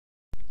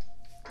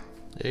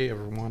Hey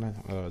everyone,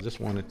 I just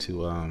wanted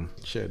to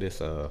share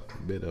this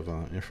bit of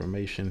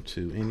information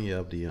to any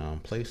of the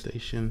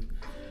PlayStation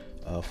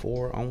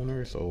 4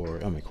 owners, or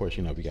I mean, of course,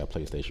 if you got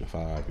PlayStation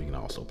 5, you can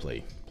also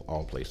play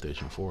all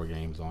PlayStation 4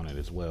 games on it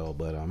as well.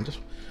 But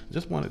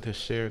just wanted to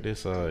share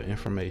this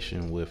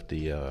information with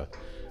the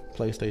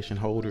PlayStation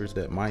holders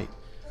that might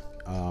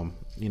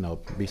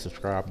be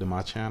subscribed to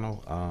my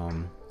channel.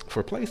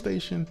 For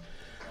PlayStation,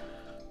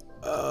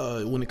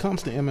 when it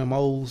comes to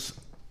MMOs,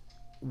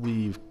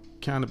 we've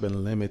kind of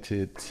been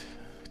limited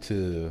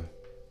to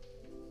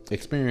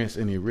experience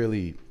any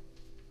really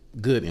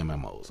good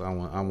MMOs.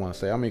 I want to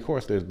say, I mean, of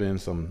course, there's been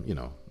some,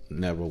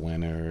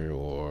 Neverwinter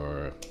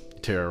or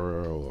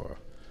Terror or,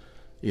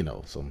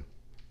 some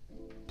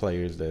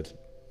players that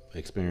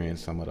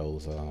experienced some of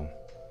those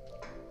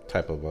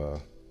type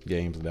of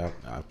games that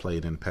I've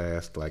played in the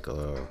past. Like,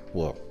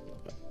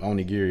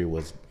 Onigiri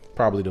was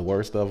probably the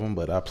worst of them,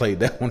 but I played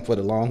that one for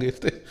the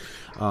longest.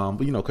 But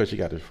because you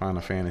got the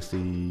Final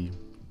Fantasy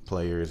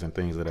players and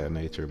things of that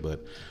nature.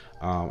 But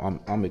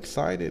I'm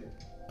excited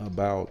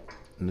about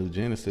New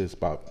Genesis,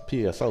 about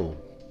PSO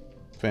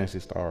Fantasy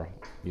Star,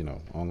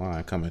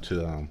 online coming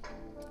to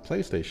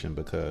PlayStation,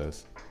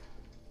 because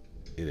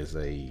it is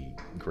a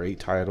great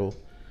title.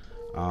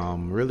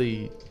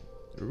 Really,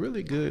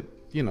 really good,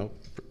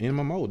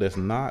 MMO that's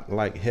not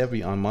like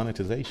heavy on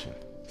monetization.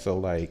 So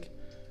like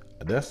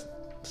that's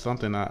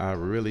something I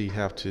really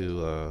have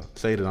to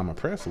say that I'm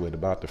impressed with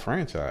about the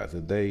franchise,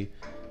 that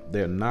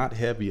they're not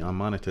heavy on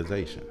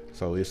monetization.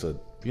 So it's a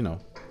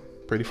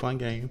pretty fun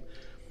game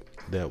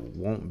that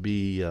won't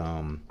be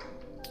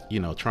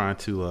trying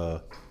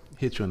to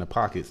hit you in the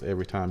pockets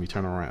every time you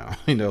turn around.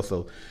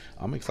 So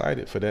I'm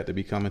excited for that to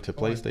be coming to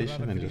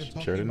PlayStation, and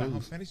just share the news. How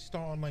Phantasy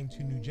Star Online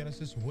 2 New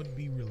Genesis would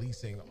be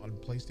releasing on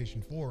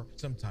PlayStation 4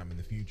 sometime in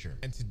the future.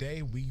 And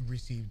today we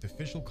received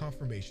official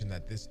confirmation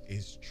that this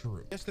is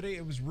true. Yesterday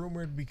it was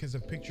rumored because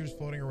of pictures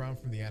floating around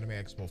from the Anime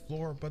Expo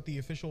floor, but the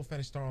official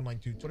Phantasy Star Online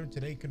 2 Twitter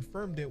today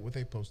confirmed it with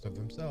a post of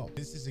themselves.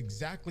 This is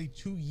exactly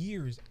 2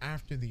 years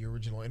after the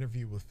original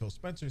interview with Phil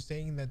Spencer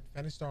saying that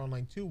Phantasy Star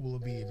Online 2 will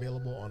be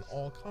available on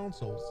all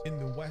consoles in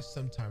the West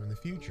sometime in the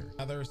future.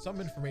 Now, there is some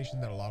information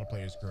that a lot of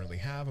players currently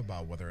have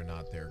about whether or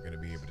not they're going to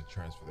be able to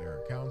transfer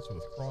their accounts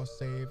with cross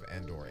save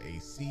and or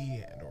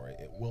AC, and or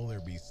will there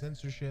be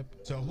censorship.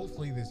 So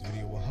hopefully this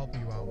video will help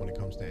you out when it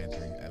comes to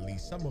answering at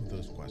least some of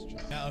those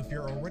questions. Now, if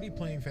you're already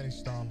playing Phantasy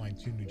Star Online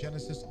 2 New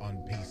Genesis on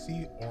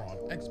PC or on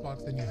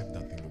Xbox, then you have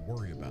nothing to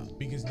worry about,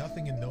 because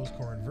nothing in those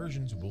current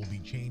versions will be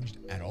changed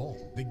at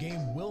all. The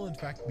game will in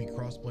fact be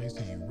crossplay,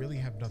 so you really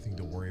have nothing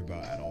to worry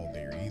about at all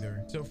there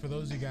either. So for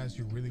those of you guys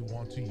who really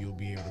want to, you'll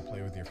be able to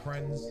play with your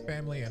friends,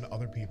 family, and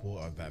other people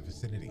of that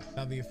vicinity.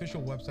 Now, the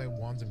official website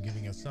winds up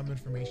giving us some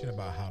information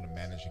about how to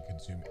manage and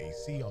consume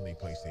AC on the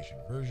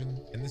PlayStation version,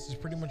 and this is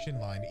pretty much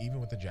in line even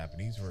with the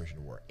Japanese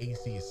version, where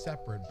AC is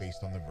separate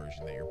based on the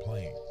version that you're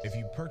playing. If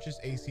you purchase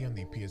AC on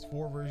the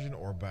PS4 version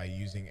or by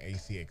using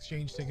AC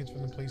exchange tickets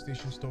from the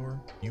PlayStation Store,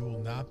 you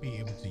will not be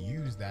able to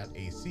use that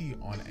AC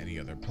on any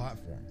other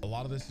platform. A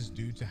lot of this is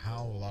due to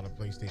how a lot of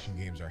PlayStation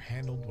games are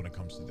handled when it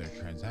comes to their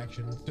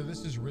transactions, so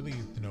this is really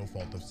no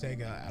fault of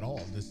Sega at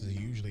all. This is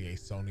usually a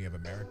Sony of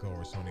America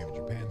or Sony of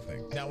Japan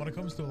thing. Now, when it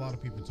comes to a lot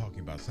of people talking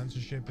about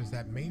censorship, is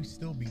that may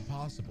still be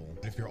possible,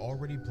 but if you're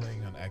already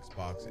playing on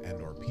Xbox and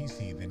or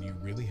PC, then you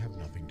really have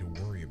nothing to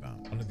worry about.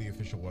 Under the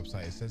official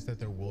website, it says that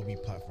there will be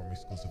platform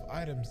exclusive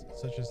items,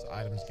 such as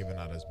items given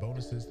out as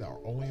bonuses that are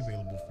only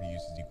available for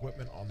use as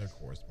equipment on their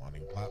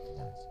corresponding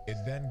platforms. It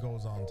then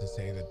goes on to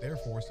say that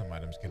therefore some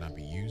items cannot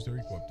be used or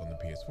equipped on the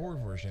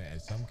PS4 version, and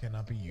some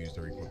cannot be used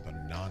or equipped on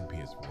a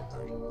non-PS4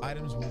 version.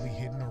 Items will be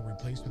hidden or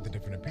replaced with a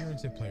different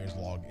appearance if players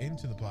log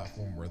into the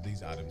platform where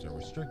these items are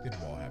restricted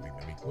while having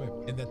them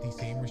equipped, and that the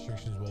same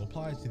restrictions will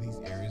apply to these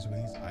areas where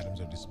these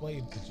items are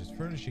displayed, such as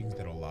furnishings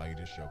that allow you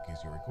to showcase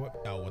your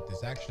equipment. Now, what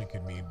this actually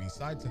could mean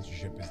besides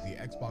censorship is the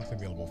Xbox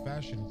available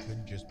fashion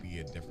could just be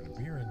a different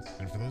appearance.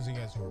 And for those of you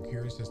guys who are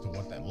curious as to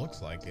what that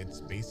looks like,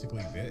 it's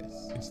basically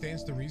this. It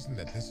stands to reason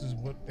that this is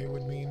what they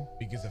would mean,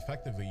 because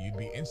effectively you'd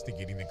be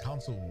instigating the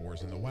console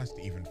wars in the West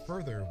even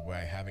further by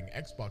having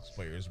Xbox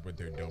players with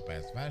their dope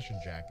ass fashion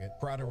jacket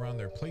crowd around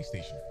their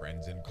PlayStation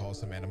friends and cause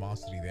some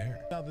animosity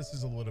there. Now, this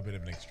is a little bit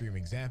of an extreme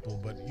example,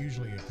 but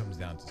usually it comes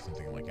down to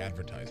something like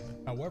advertisement.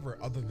 However,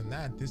 other than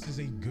that, this is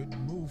a good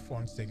move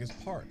on Sega's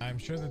part. I'm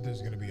sure that there's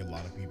going to be a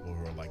lot of people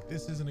who are like,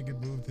 this isn't a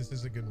good move, this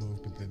is a good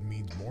move, but that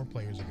means more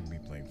players are going to be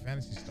playing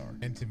Phantasy Star.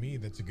 And to me,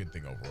 that's a good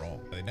thing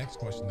overall. The next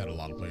question that a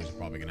lot of players are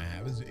probably going to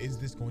have is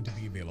this going to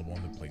be available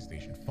on the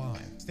PlayStation 5?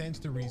 Stands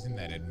to reason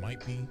that it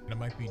might be, and it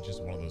might be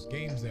just one of those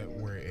games that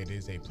where it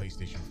is a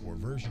PlayStation 4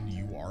 version,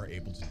 you are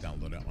able to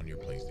download it on your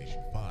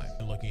PlayStation 5.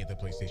 And looking at the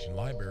PlayStation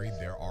library,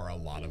 there are a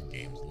lot of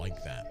games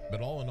like that.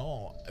 But all in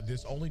all,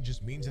 this only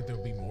just means that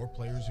there'll be more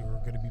players who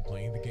are going to be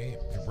playing the game.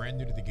 If you're brand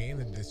new to the game,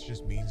 then this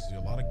just means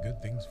there's a lot of good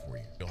things for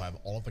you. You'll have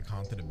all of the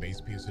content of base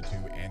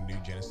PSO2 and New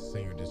Genesis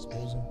at your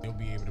disposal. You'll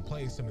be able to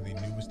play some of the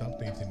newest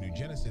updates in New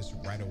Genesis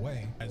right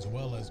away, as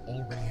well as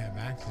already have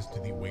access to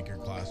the Waker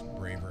class,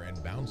 Braver,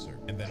 and Bouncer,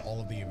 and then all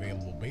of the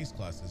available base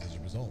classes as a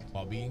result.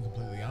 While being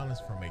completely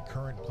honest, from a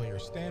current player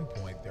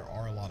standpoint, there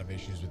are a lot of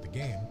issues with the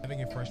game.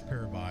 Having a fresh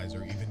pair of eyes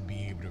or even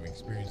being able to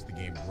experience the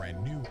game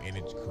brand new in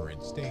its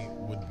current state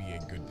would be a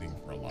good thing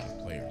for a lot of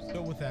players.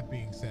 So with that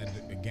being said,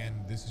 again,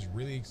 this is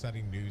really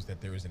exciting news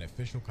that there is an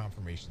official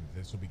confirmation that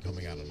this will be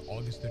coming out on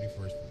August 31st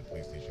for the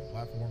PlayStation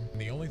platform.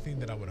 And the only thing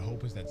that I would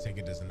hope is that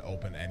Sega doesn't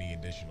open any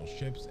additional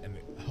ships and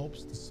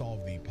helps to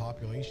solve the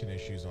population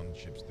issues on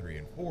ships 3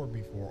 and 4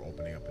 before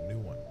opening up a new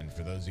one. And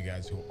for those of you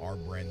guys who are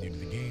brand new to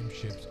the game,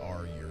 ships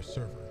are your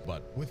server.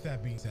 But with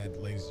that being said,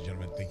 ladies and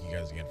gentlemen, thank you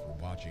guys again for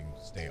watching.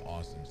 Stay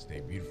awesome,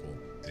 stay beautiful.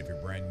 And if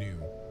you're brand new,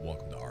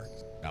 welcome to ARK.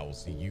 I will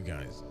see you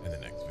guys in the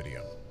next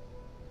video.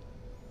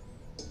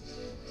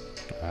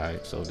 All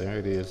right, so there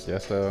it is.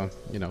 Just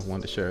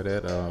wanted to share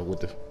that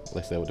with the,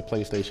 let's say, with the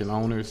PlayStation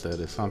owners. That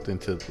is something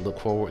to look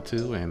forward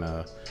to, and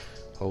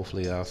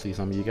hopefully I'll see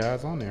some of you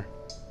guys on there.